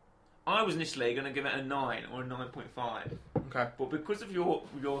 I was initially going to give it a 9 or a 9.5. Okay. But because of your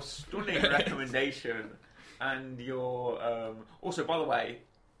stunning recommendation and your also, by the way,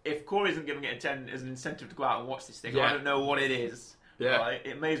 if Corey isn't giving it a 10 as an incentive to go out and watch this thing, I don't know what it is. Yeah. Right?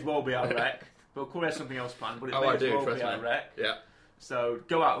 It may as well be our rec. But Corey has something else planned. But it may as well be our rec. Yeah. So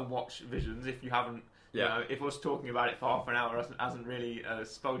go out and watch Visions if you haven't. Yeah. You know, if us talking about it for half an hour hasn't really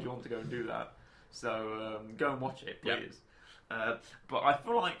spelled you on to go and do that. So go and watch it, please. Yep. But I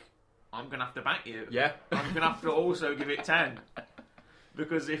feel like I'm going to have to back you. Yeah. I'm going to have to also give it 10.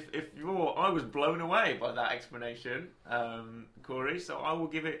 Because I was blown away by that explanation, Corey. So I will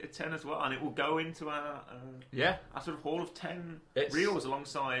give it a 10 as well, and it will go into our sort of Hall of 10 reels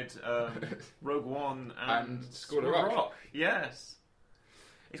alongside Rogue One and School of Rock. Yes,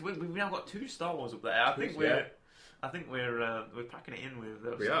 we've now got 2 Star Wars up there. I think we're packing it in with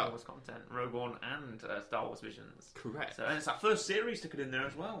Star Wars content, Rogue One and Star Wars Visions. Correct. So and it's our first series to get in there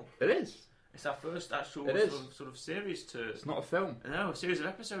as well. It is. It's our first actual sort of series to... It's not a film. No, a series of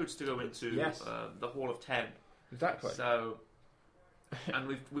episodes to go into the Hall of 10. Exactly. So, and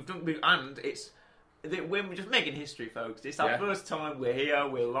we're just making history, folks. It's our first time we're here,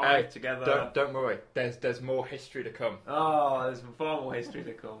 we're live together. Don't worry, there's more history to come. Oh, there's far more history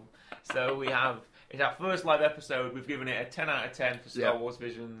to come. So it's our first live episode. We've given it a 10 out of 10 for Star Wars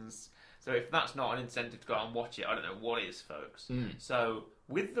Visions. So if that's not an incentive to go out and watch it, I don't know what is, folks. So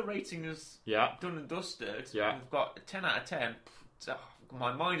with the ratings done and dusted, we've got a 10 out of 10.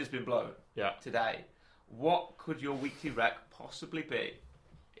 My mind has been blown today. What could your weekly rec possibly be?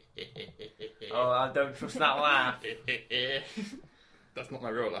 Oh, I don't trust that laugh. That's not my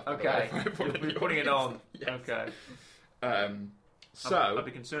real laugh. Okay, you'll be putting it on. Yes. Okay. So I'd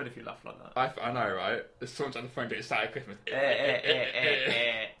be concerned if you laughed like that. I know, right? There's someone on the phone doing Saturday Christmas.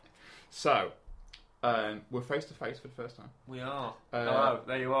 So, we're face to face for the first time. We are. Hello,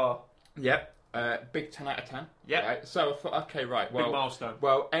 there you are. Yep. Big 10 out of 10. Yep. Right. So, okay, right. Well, big milestone.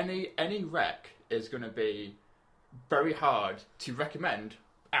 Well, any rec is going to be very hard to recommend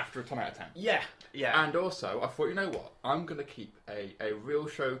after a 10 out of 10. Yeah. And also, I thought, you know what? I'm going to keep a real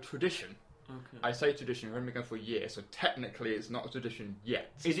show tradition. Okay. I say tradition, we've only been going for a year, so technically it's not a tradition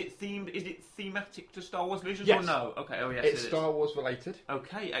yet. Is it themed? Is it thematic to Star Wars Visions or no? Okay, yes, it's Star Wars related.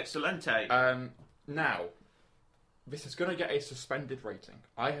 Okay, excellente. Now, this is going to get a suspended rating.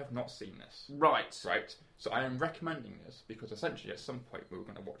 I have not seen this. Right. So I am recommending this because essentially at some point we were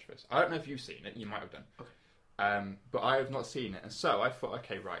going to watch this. I don't know if you've seen it, you might have done. Okay. But I have not seen it, and so I thought,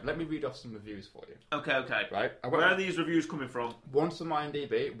 okay, right, let me read off some reviews for you. Okay. Right? Where are these reviews coming from? One's from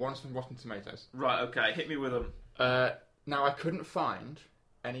IMDb, one's from Rotten Tomatoes. Right, okay, hit me with them. Now, I couldn't find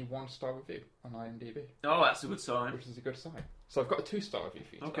any 1-star review on IMDb. Oh, that's a good sign. Which is a good sign. So I've got a 2-star review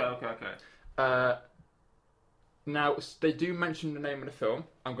for you today. Okay. Now, they do mention the name of the film.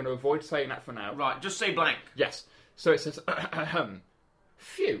 I'm going to avoid saying that for now. Right, just say blank. Yes. So it says,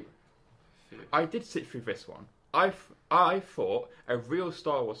 Phew. I did sit through this one. I thought a real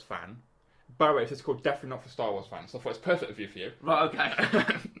Star Wars fan... By the way, this is called Definitely Not for Star Wars Fans, so I thought it's a perfect review for you. Right, okay.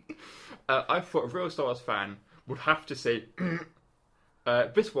 I thought a real Star Wars fan would have to say,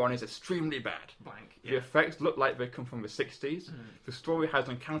 this one is extremely bad. Blank. The effects look like they come from the 60s. The story has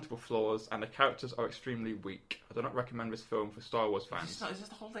uncountable flaws, and the characters are extremely weak. I do not recommend this film for Star Wars fans. Is this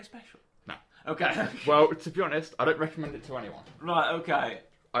the holiday special? No. Okay. Well, to be honest, I don't recommend it to anyone. Right, okay.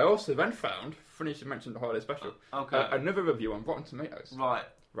 I also then found, funny you mentioned the holiday special, another review on Rotten Tomatoes. Right.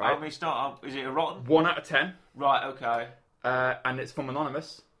 How many start? Is it a rotten? 1 out of 10. Right, okay. And it's from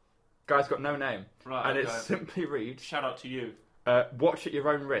Anonymous. Guy's got no name. Right, and it simply reads... Shout out to you. Watch at your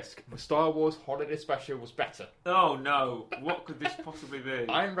own risk. The Star Wars Holiday Special was better. Oh, no. What could this possibly be?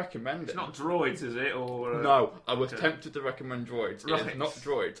 I'm recommending... It's not Droids, is it? Or No, I was tempted to recommend Droids. Right. It's not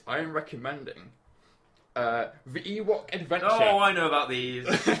Droids. I am recommending... the Ewok Adventure. Oh, I know about these.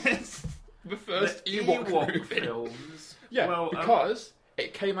 The first Ewok movie. Films. Yeah, well, because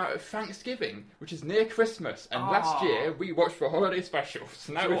it came out at Thanksgiving, which is near Christmas, and last year we watched the holiday special.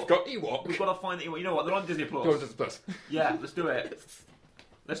 So now we've got Ewok. We've got to find the Ewok. You know what? They're on Disney Plus. They're on Disney Plus. Yeah, let's do it.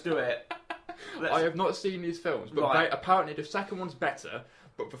 Let's do it. I have not seen these films, but apparently the second one's better,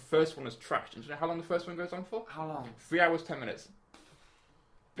 but the first one is trash. And do you know how long the first one goes on for? How long? 3 hours, 10 minutes.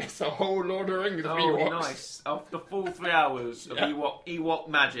 It's a whole Lord of the Rings of Ewoks. Nice. The full 3 hours of Ewok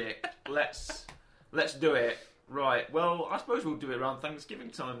magic. Let's do it. Right. Well, I suppose we'll do it around Thanksgiving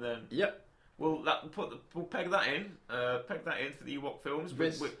time then. Yep. We'll peg that in. Peg that in for the Ewok films.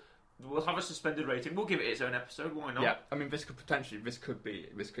 We'll have a suspended rating. We'll give it its own episode. Why not? Yeah. I mean, this could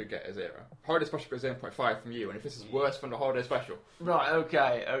get a 0. Holiday Special goes 0.5 from you, and if this is worse than the Holiday Special. Right.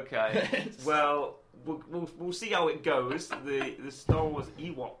 Okay. Well, we'll see how it goes. The Star Wars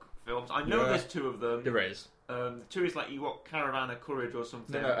Ewok films. I know there's 2 of them. There is. 2 is like Ewok Caravan of Courage or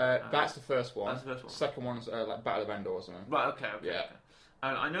something. No, that's the first one. That's the first one. Second one's like Battle of Endor or something. Right, okay. Yeah.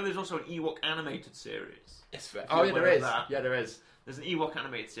 And I know there's also an Ewok animated series. Oh, yeah, there is. Yeah, there is. There's an Ewok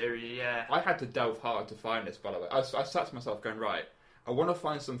animated series, yeah. I had to delve hard to find this, by the way. I sat to myself going, right, I want to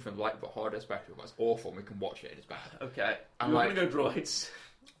find something like the Holiday Special that's awful and we can watch it and it's bad. Okay. And we're going to go Droids.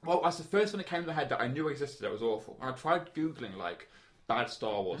 Well, that's the first one that came to my head that I knew existed that was awful. And I tried Googling, like, bad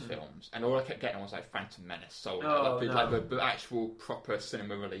Star Wars films, and all I kept getting was, like, Phantom Menace, the actual proper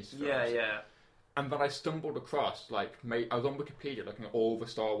cinema release films. Yeah. And then I stumbled across, like, I was on Wikipedia looking at all the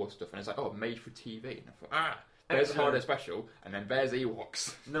Star Wars stuff, and it's like, made for TV. And I thought, there's a Holiday Special, and then there's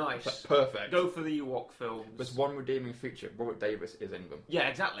Ewoks. Nice. That's perfect. Go for the Ewok films. There's one redeeming feature. Warwick Davis is in them. Yeah,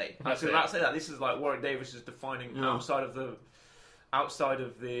 exactly. I was about to say that. This is like Warwick Davis is defining outside of the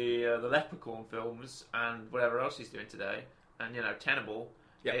Leprechaun films and whatever else he's doing today, and Tenable.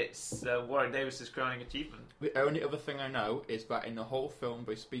 Yeah. It's Warwick Davis's crowning achievement. The only other thing I know is that in the whole film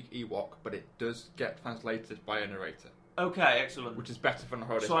they speak Ewok, but it does get translated by a narrator. Okay, excellent. Which is better than the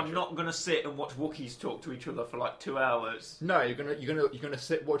Holiday So Special. I'm not going to sit and watch Wookiees talk to each other for like 2 hours. No, you're gonna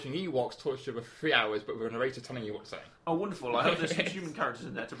sit watching Ewoks talk to each other for 3 hours, but with a narrator telling you what to say. Oh, wonderful! I hope there's some human characters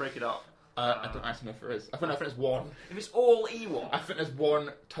in there to break it up. I don't actually know if there is. I think there's one. If it's all Ewok, I think there's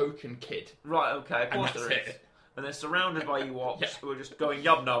one token kid. Right. Okay. Of course there is. And they're surrounded by Ewoks who are just going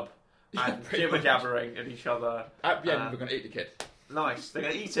yub nub and jibber jabbering at each other. At the end, we're going to eat the kid. Nice. They're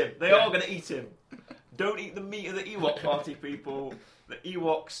going to eat him. They are going to eat him. Don't eat the meat of the Ewok party, people. The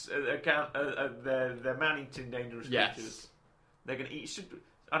Ewoks they're man-eating dangerous creatures. They're going to eat.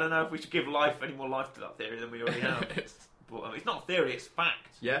 I don't know if we should give any more life to that theory than we already have. But it's not theory; it's fact.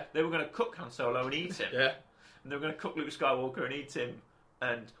 Yeah. They were going to cook Han Solo and eat him. Yeah. And they were going to cook Luke Skywalker and eat him.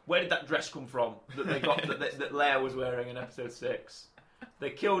 And where did that dress come from that they got that Leia was wearing in Episode 6?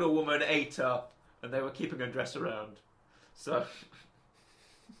 They killed a woman, ate her, and they were keeping her dress around. So.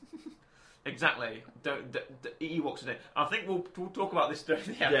 Exactly. The Ewoks in it. I think we'll talk about this during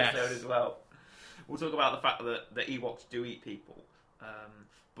the episode as well. We'll talk about the fact that the Ewoks do eat people.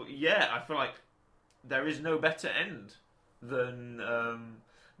 But yeah, I feel like there is no better end than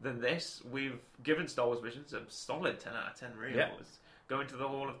this. We've given Star Wars Visions a solid 10 out of 10 really. Yeah. Going to the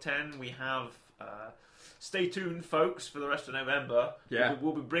Hall of 10, we have... stay tuned, folks, for the rest of November. Yeah.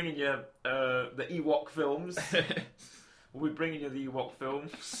 We'll be bringing you the Ewok films. We'll be bringing you the Ewok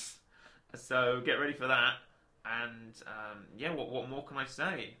films. So get ready for that. And what more can I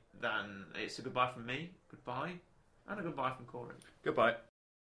say than it's a goodbye from me, goodbye, and a goodbye from Corey. Goodbye.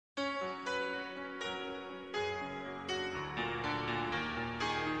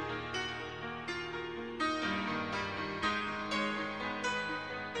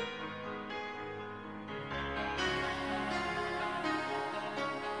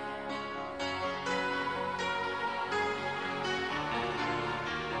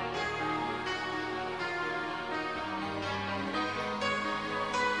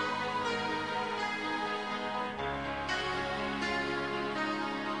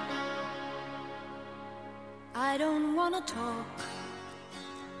 wanna talk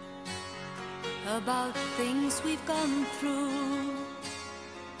about things we've gone through,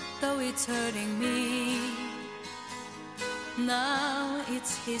 though it's hurting me. Now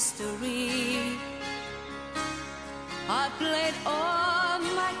it's history. I played all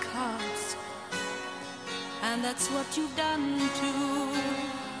my cards, and that's what you've done too.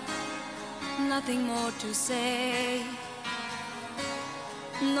 Nothing more to say,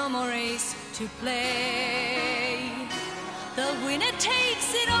 no more race to play. The winner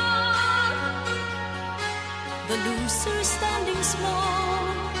takes it all, the loser standing small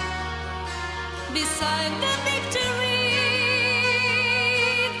beside the victory.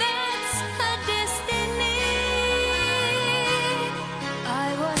 That's her destiny. I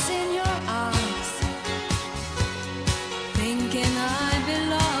was in your arms, thinking I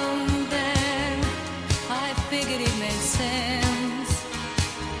belonged there. I figured it made sense,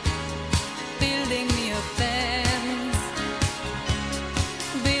 building me a fence,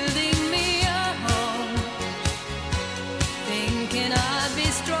 building me a home, thinking I'd be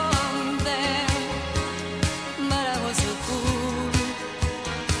strong there. But I was a fool,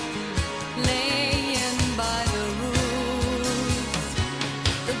 laying by the rules.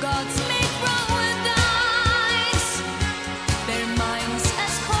 The gods make wrong with ice, their minds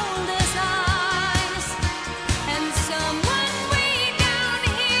as cold as ice. And someone way down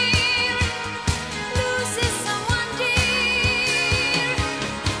here loses someone dear.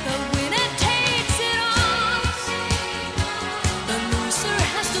 The winner takes it all, the loser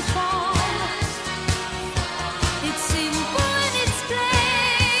has to fall. It's simple and it's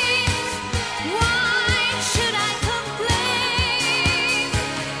plain. Why should I complain?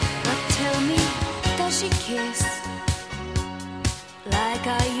 But tell me, does she kiss like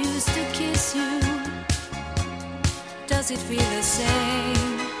I used to kiss you? Does it feel the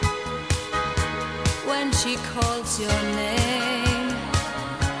same when she calls your name?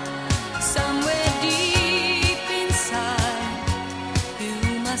 Somewhere deep inside, you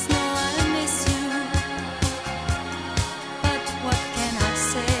must know I miss you. But what can I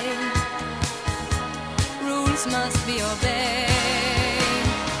say? Rules must be obeyed.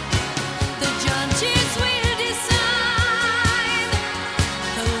 The judges will decide,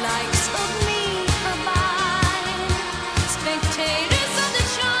 the likes of me abide. Spectators of the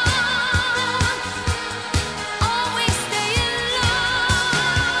show always stay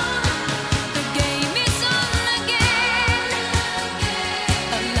alone. The game is on again,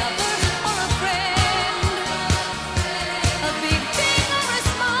 a lover or a friend, a big thing or a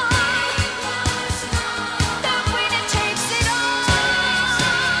small, the winner takes it all.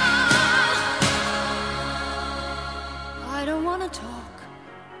 I don't wanna talk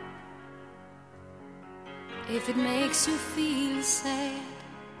if it makes you feel sad,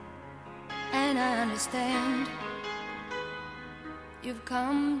 and I understand. You've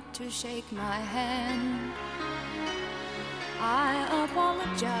come to shake my hand. I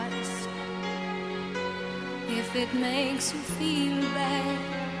apologize if it makes you feel bad,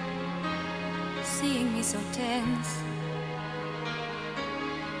 seeing me so tense,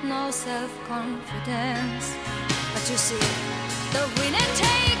 no self-confidence. But you see, the winner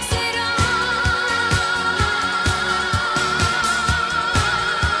takes